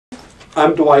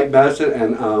I'm Dwight Bassett,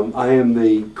 and I am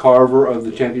the carver of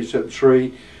the championship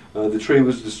tree. The tree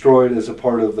was destroyed as a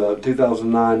part of the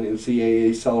 2009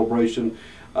 NCAA celebration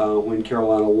when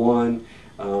Carolina won,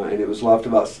 and it was left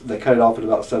about, they cut it off at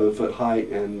about 7 foot height,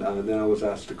 and then I was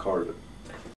asked to carve it.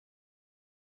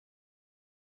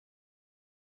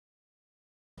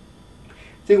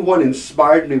 I think what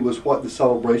inspired me was what the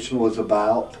celebration was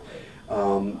about.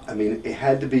 I mean, it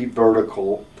had to be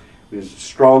vertical. There's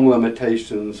strong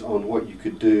limitations on what you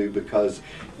could do because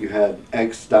you had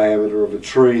X diameter of a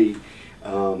tree,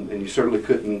 and you certainly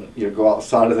couldn't, go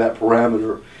outside of that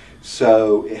parameter.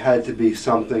 So it had to be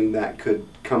something that could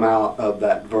come out of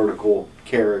that vertical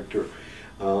character.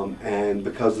 And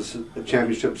because the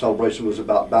championship celebration was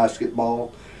about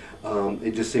basketball,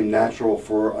 it just seemed natural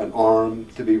for an arm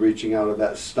to be reaching out of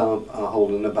that stump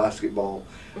holding a basketball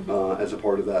as a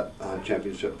part of that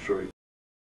championship tree.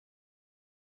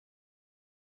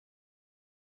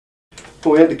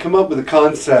 Well, we had to come up with a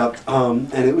concept,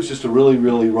 and it was just a really,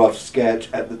 really rough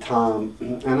sketch at the time,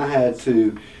 and I had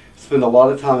to spend a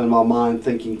lot of time in my mind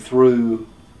thinking through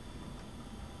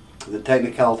the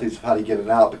technicalities of how to get it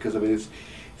out, because I mean it's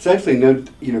actually no,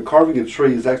 carving a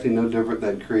tree is actually no different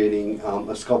than creating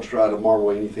a sculpture out of marble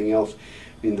or anything else.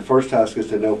 I mean, the first task is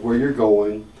to know where you're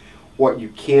going, what you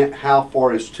can't, how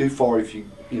far is too far if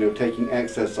taking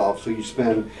excess off. So you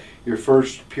spend your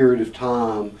first period of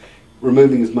time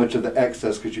removing as much of the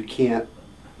excess because you can't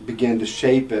begin to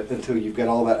shape it until you've got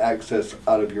all that excess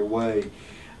out of your way.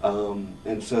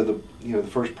 And so the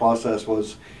first process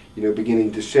was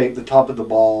beginning to shape the top of the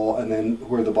ball and then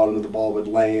where the bottom of the ball would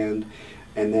land,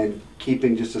 and then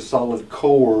keeping just a solid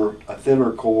core, a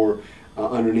thinner core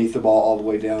underneath the ball all the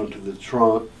way down to the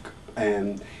trunk,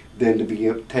 and then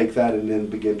to take that and then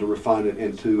begin to refine it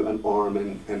into an arm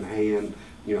and hand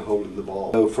holding the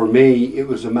ball. So for me, it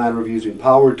was a matter of using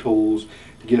power tools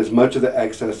to get as much of the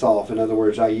excess off. In other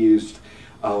words, I used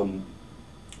a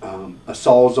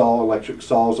Sawzall, electric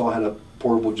Sawzall, had a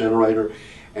portable generator,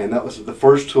 and that was the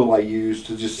first tool I used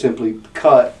to just simply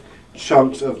cut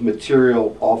chunks of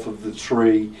material off of the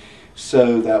tree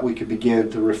so that we could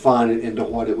begin to refine it into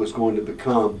what it was going to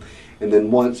become. And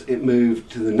then once it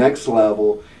moved to the next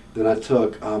level, then I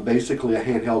took basically a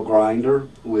handheld grinder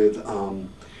with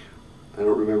I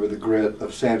don't remember the grit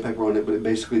of sandpaper on it, but it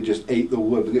basically just ate the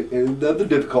wood. And the other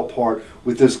difficult part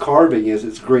with this carving is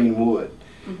it's green wood.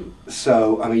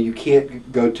 So, I mean, you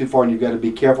can't go too far, and you've got to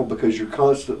be careful because you're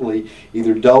constantly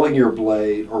either dulling your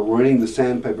blade or ruining the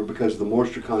sandpaper because of the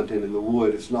moisture content in the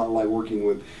wood. It's not like working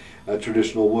with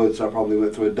traditional wood, so I probably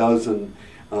went through a dozen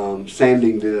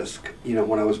sanding discs,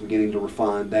 when I was beginning to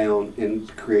refine down and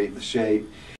create the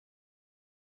shape.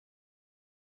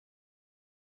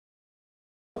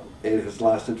 It has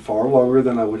lasted far longer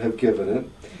than I would have given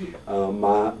it.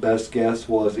 My best guess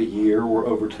was a year. We're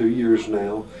over 2 years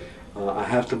now. I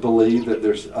have to believe that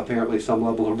there's apparently some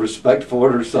level of respect for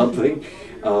it or something.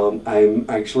 I'm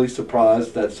actually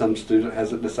surprised that some student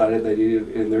hasn't decided they need it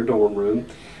in their dorm room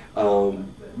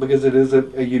because it is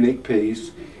a unique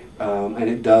piece, and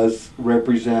it does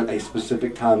represent a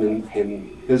specific time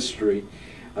in history.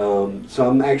 So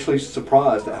I'm actually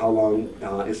surprised at how long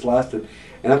it's lasted.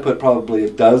 And I put probably a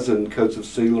dozen coats of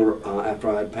sealer after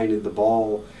I had painted the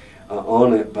ball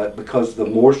on it, but because of the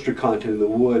moisture content in the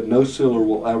wood, no sealer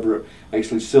will ever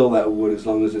actually seal that wood as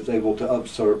long as it's able to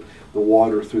absorb the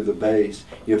water through the base.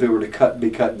 If it were to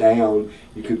be cut down,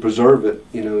 you could preserve it,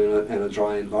 in a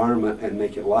dry environment and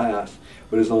make it last.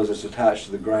 But as long as it's attached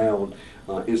to the ground,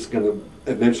 it's going to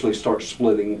eventually start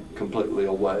splitting completely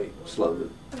away slowly.